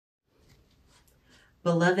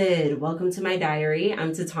Beloved, welcome to my diary.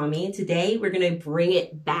 I'm Tatami. Today, we're going to bring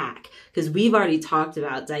it back because we've already talked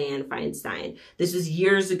about Dianne Feinstein. This was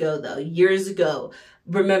years ago, though. Years ago.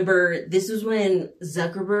 Remember, this was when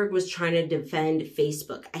Zuckerberg was trying to defend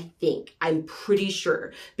Facebook, I think. I'm pretty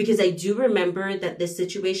sure. Because I do remember that this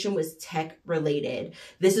situation was tech related.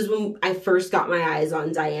 This is when I first got my eyes on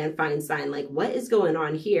Dianne Feinstein. Like, what is going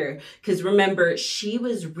on here? Because remember, she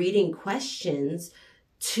was reading questions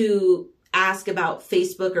to ask about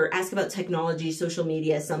Facebook or ask about technology, social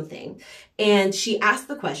media, something. And she asked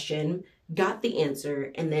the question, got the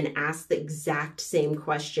answer, and then asked the exact same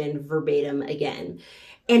question verbatim again.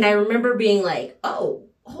 And I remember being like, oh,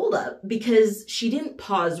 hold up, because she didn't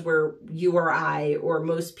pause where you or I or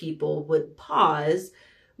most people would pause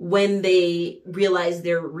when they realize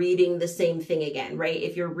they're reading the same thing again, right?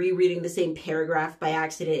 If you're rereading the same paragraph by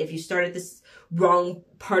accident, if you start at this wrong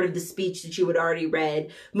part of the speech that you had already read,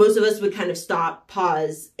 most of us would kind of stop,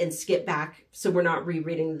 pause, and skip back so we're not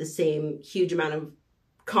rereading the same huge amount of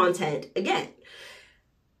content again.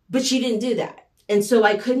 But she didn't do that. And so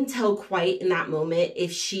I couldn't tell quite in that moment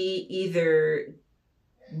if she either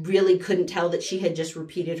really couldn't tell that she had just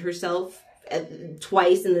repeated herself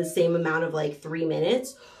twice in the same amount of like 3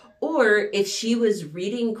 minutes, or if she was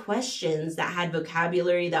reading questions that had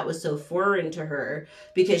vocabulary that was so foreign to her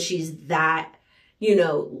because she's that,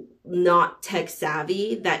 not tech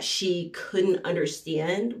savvy that she couldn't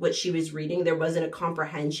understand what she was reading. There wasn't a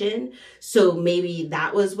comprehension. So maybe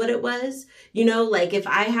that was what it was. Like if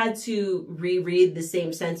I had to reread the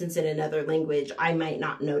same sentence in another language, I might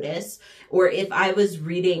not notice. Or if I was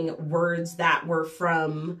reading words that were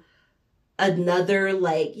from another,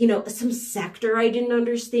 some sector I didn't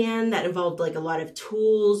understand that involved like a lot of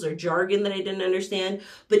tools or jargon that I didn't understand.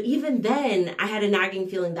 But even then I had a nagging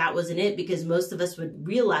feeling that wasn't it, because most of us would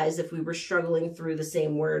realize if we were struggling through the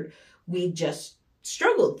same word we just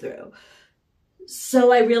struggled through.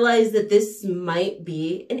 So I realized that this might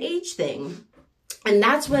be an age thing. And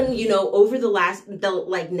that's when, over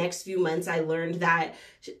the next few months, I learned that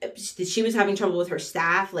she was having trouble with her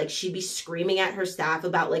staff. Like she'd be screaming at her staff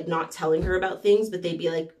about like not telling her about things, but they'd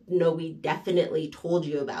be like, no, we definitely told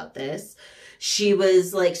you about this. She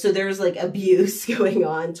was like, so there was like abuse going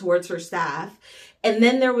on towards her staff. And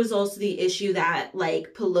then there was also the issue that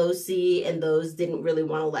like Pelosi and those didn't really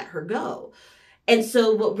want to let her go. And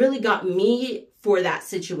so what really got me for that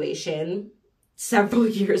situation several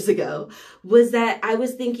years ago was that I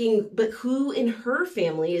was thinking, but who in her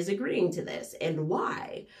family is agreeing to this and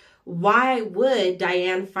why? Why would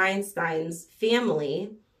Dianne Feinstein's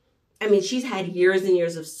family, I mean, she's had years and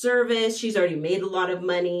years of service. She's already made a lot of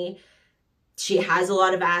money. She has a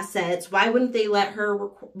lot of assets. Why wouldn't they let her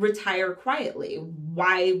retire quietly?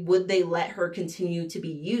 Why would they let her continue to be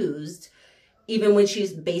used even when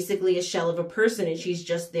she's basically a shell of a person and she's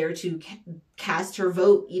just there to cast her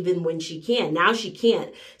vote even when she can? Now she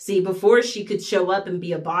can't. See, before she could show up and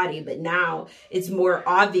be a body, but now it's more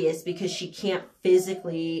obvious because she can't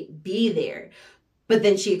physically be there. But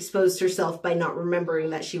then she exposed herself by not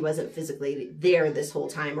remembering that she wasn't physically there this whole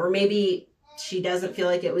time. Or maybe she doesn't feel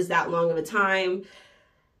like it was that long of a time.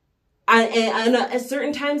 And at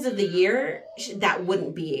certain times of the year, that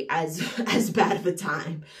wouldn't be as bad of a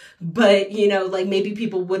time. But, like maybe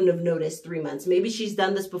people wouldn't have noticed 3 months. Maybe she's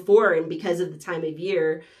done this before, and because of the time of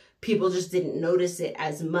year, people just didn't notice it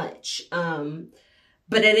as much.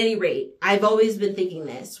 But at any rate, I've always been thinking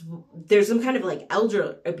this. There's some kind of like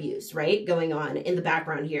elder abuse, right, going on in the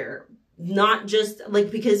background here. Not just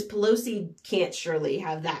like, because Pelosi can't surely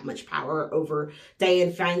have that much power over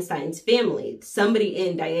Dianne Feinstein's family. Somebody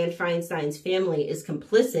in Dianne Feinstein's family is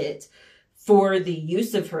complicit for the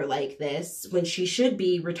use of her like this when she should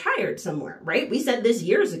be retired somewhere, right? We said this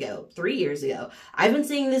years ago, 3 years ago. I've been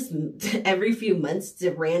saying this every few months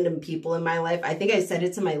to random people in my life. I think I said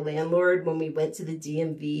it to my landlord when we went to the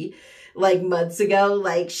DMV like months ago.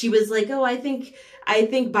 Like she was like, oh, I think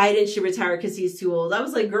Biden should retire because he's too old. I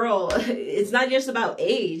was like, girl, it's not just about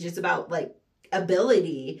age. It's about like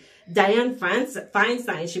ability. Dianne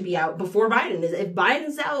Feinstein should be out before Biden is. If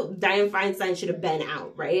Biden's out, Dianne Feinstein should have been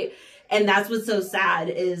out, right? And that's what's so sad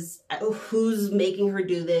is who's making her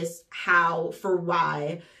do this, how, for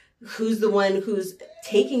why, who's the one who's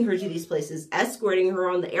taking her to these places, escorting her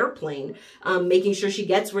on the airplane, making sure she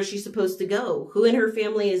gets where she's supposed to go. Who in her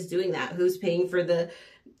family is doing that? Who's paying for the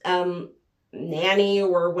nanny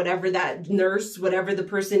or whatever, that nurse, whatever the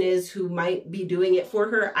person is who might be doing it for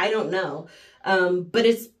her? I don't know. But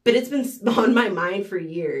it's been on my mind for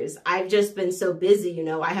years. I've just been so busy,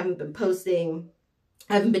 I haven't been posting.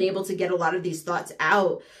 I haven't been able to get a lot of these thoughts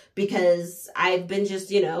out because I've been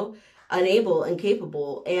just, unable,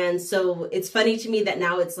 incapable. And so it's funny to me that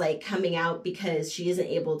now it's like coming out because she isn't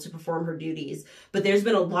able to perform her duties. But there's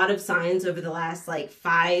been a lot of signs over the last like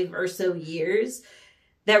 5 or so years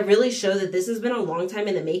that really show that this has been a long time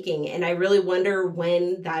in the making. And I really wonder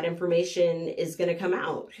when that information is going to come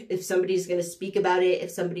out. If somebody's going to speak about it,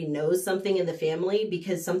 if somebody knows something in the family,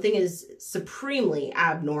 because something is supremely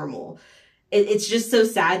abnormal. It's just so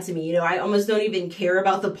sad to me. You know, I almost don't even care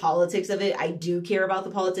about the politics of it. I do care about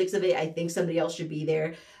the politics of it. I think somebody else should be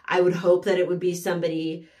there. I would hope that it would be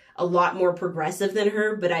somebody a lot more progressive than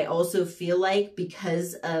her. But I also feel like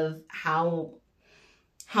because of how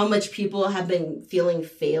much people have been feeling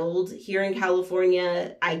failed here in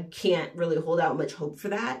California, I can't really hold out much hope for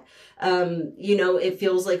that. You know, it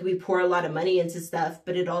feels like we pour a lot of money into stuff,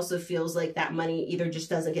 but it also feels like that money either just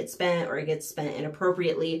doesn't get spent or it gets spent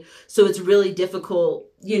inappropriately. So it's really difficult,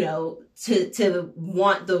 you know, to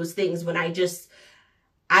want those things when I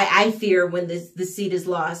fear when the seat is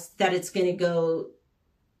lost that it's going to go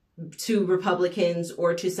to Republicans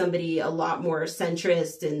or to somebody a lot more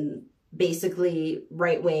centrist and basically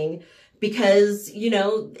right wing, because, you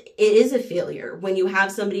know, it is a failure when you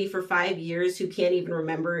have somebody for 5 years who can't even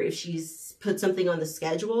remember if she's put something on the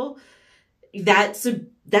schedule. That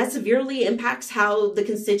severely impacts how the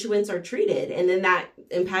constituents are treated, and then that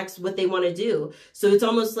impacts what they want to do. So it's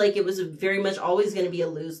almost like it was very much always going to be a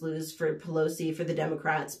lose-lose for Pelosi, for the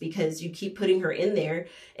Democrats, because you keep putting her in there.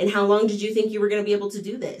 And how long did you think you were going to be able to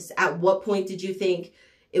do this? At what point did you think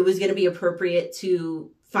it was going to be appropriate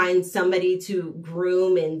to find somebody to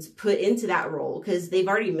groom and put into that role? Because they've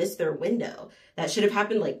already missed their window. That should have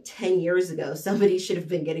happened like 10 years ago. Somebody should have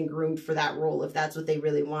been getting groomed for that role if that's what they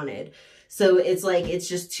really wanted. So it's like, it's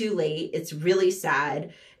just too late. It's really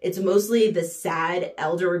sad. It's mostly the sad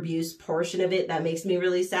elder abuse portion of it that makes me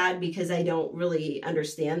really sad, because I don't really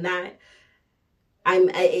understand that.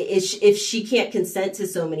 If she can't consent to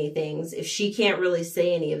so many things, if she can't really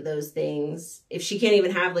say any of those things, if she can't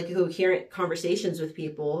even have like coherent conversations with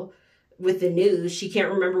people, with the news, she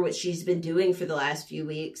can't remember what she's been doing for the last few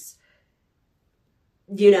weeks.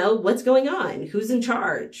 You know, what's going on? Who's in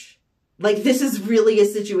charge? Like, this is really a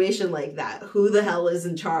situation like that. Who the hell is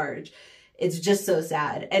in charge? It's just so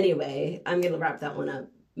sad. Anyway, I'm going to wrap that one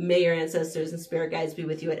up. May your ancestors and spirit guides be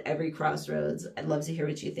with you at every crossroads. I'd love to hear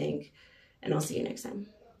what you think. And I'll see you next time.